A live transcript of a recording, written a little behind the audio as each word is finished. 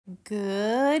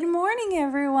Good morning,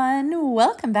 everyone.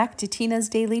 Welcome back to Tina's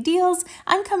Daily Deals.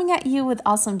 I'm coming at you with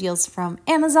awesome deals from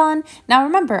Amazon. Now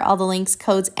remember, all the links,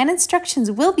 codes, and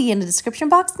instructions will be in the description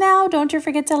box now. Don't you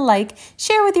forget to like,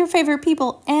 share with your favorite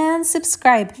people, and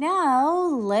subscribe. Now,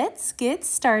 let's get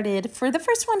started. For the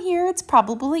first one here, it's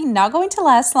probably not going to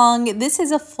last long. This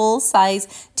is a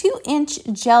full-size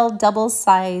 2-inch gel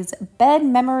double-size bed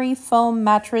memory foam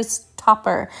mattress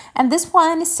topper, and this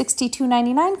one is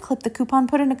 $62.99. Clip the coupon,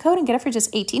 put in a code, and get it for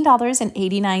just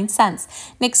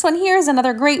 $18.89. Next one here is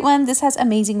another great one. This has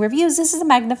amazing reviews. This is a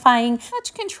Magnifying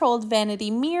touch controlled vanity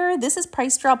mirror. This is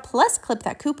price drop plus clip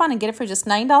that coupon and get it for just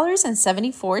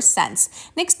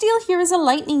 $9.74. Next deal here is a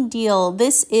lightning deal.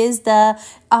 This is the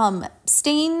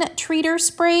stain treater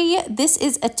spray. This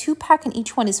is a 2-pack and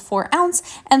each one is 4 ounce,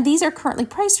 and these are currently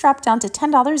price dropped down to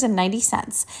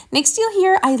 $10.90. Next deal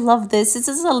here, I love this. This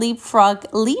is a LeapFrog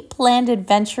LeapLand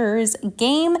Adventures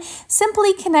game.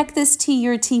 Simply connect this to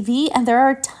your TV and there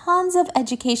are tons of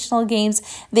educational games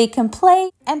they can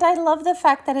play. And I love the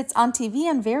fact that it's on TV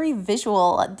and very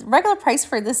visual. The regular price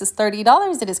for this is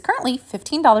 $30. It is currently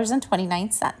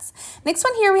 $15.29. Next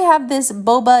one here, we have this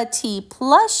boba tea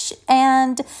plush,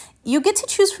 and you get to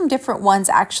choose from different ones,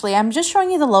 actually. I'm just showing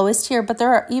you the lowest here, but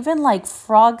there are even like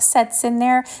frog sets in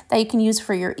there that you can use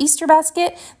for your Easter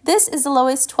basket. This is the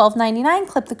lowest, $12.99.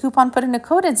 Clip the coupon, put in a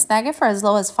code, and snag it for as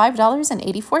low as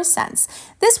 $5.84.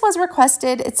 This was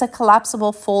requested. It's a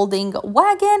collapsible folding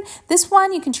wagon. This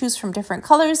one you can choose from different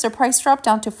colors. Their price dropped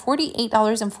down to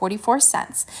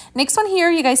 $48.44. Next one here,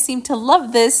 you guys seem to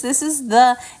love this. This is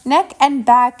the neck and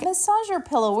back massager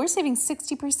pillow. We're saving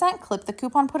 60%. Clip the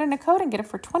coupon, put in a code, and get it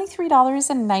for $23.99.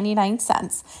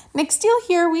 Next deal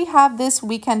here, we have this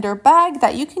weekender bag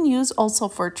that you can use also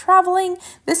for traveling.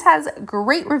 This has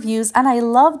great reviews and I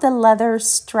love the leather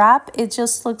strap. It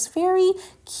just looks very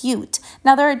cute.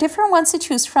 Now there are different ones to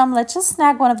choose from. Let's just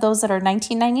snag one of those that are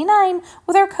 $19.99.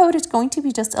 With our code, it's going to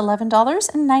be just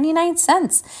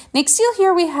 $11.99. Next deal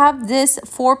here, we have this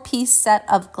 4-piece set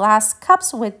of glass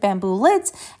cups with bamboo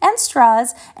lids and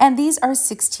straws, and these are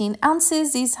 16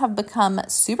 ounces. These have become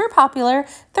super popular.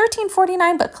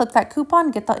 $13.49, but clip that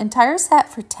coupon, get the entire set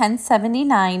for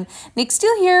 $10.79. Next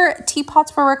deal here,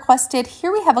 teapots were requested.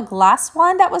 Here we have a glass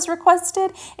one that was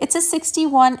requested. It's a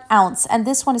 61 ounce, and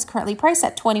this one is currently priced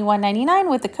at $21.99.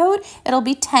 With the code, it'll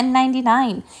be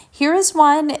 $10.99. Here is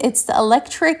one. It's the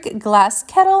electric glass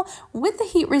kettle with the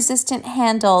heat-resistant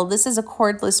handle. This is a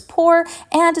cordless pour,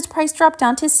 and its price dropped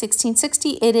down to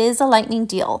 $16.60. It is a lightning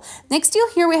deal. Next deal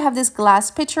here, we have this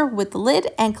glass pitcher with lid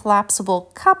and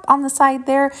collapsible cup on the side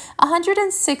there.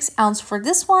 106 ounce for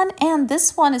this one, and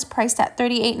this one is priced at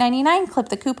 $38.99. Clip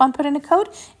the coupon, put in a code,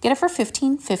 get it for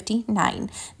 $15.59.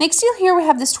 Next deal here, we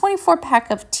have this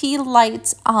 24-pack of tea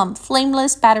lights,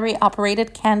 flameless battery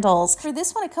operated candles. For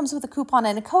this one, it comes with a coupon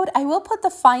and a code. I will put the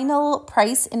final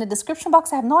price in the description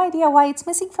box. I have no idea why it's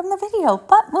missing from the video,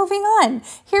 but moving on.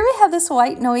 Here we have this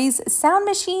white noise sound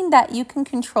machine that you can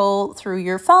control through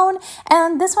your phone,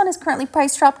 and this one is currently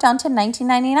price dropped down to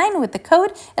 $19.99. With the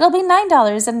code, it'll be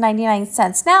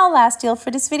 $9.99. Now, last deal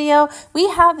for this video, we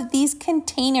have these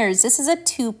containers. This is a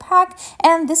 2-pack,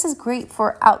 and this is great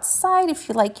for outside if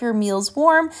you like your meals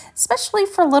warm, especially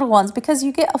for little ones, because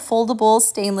you get a foldable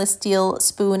stainless steel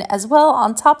spoon as well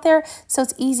on top there, so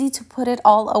it's easy to put it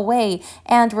all away.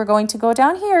 And we're going to go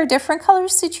down here, different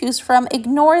colors to choose from.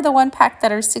 Ignore the 1-pack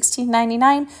that are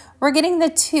 $16.99. We're getting the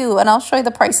 2, and I'll show you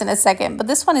the price in a second, but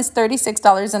this one is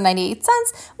 $36.98.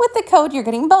 With the code, you're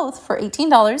getting both for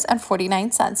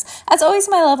 $18.49. As always,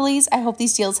 my lovelies, I hope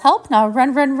these deals help. Now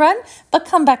run, but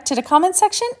come back to the comment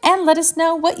section and let us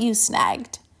know what you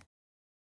snagged.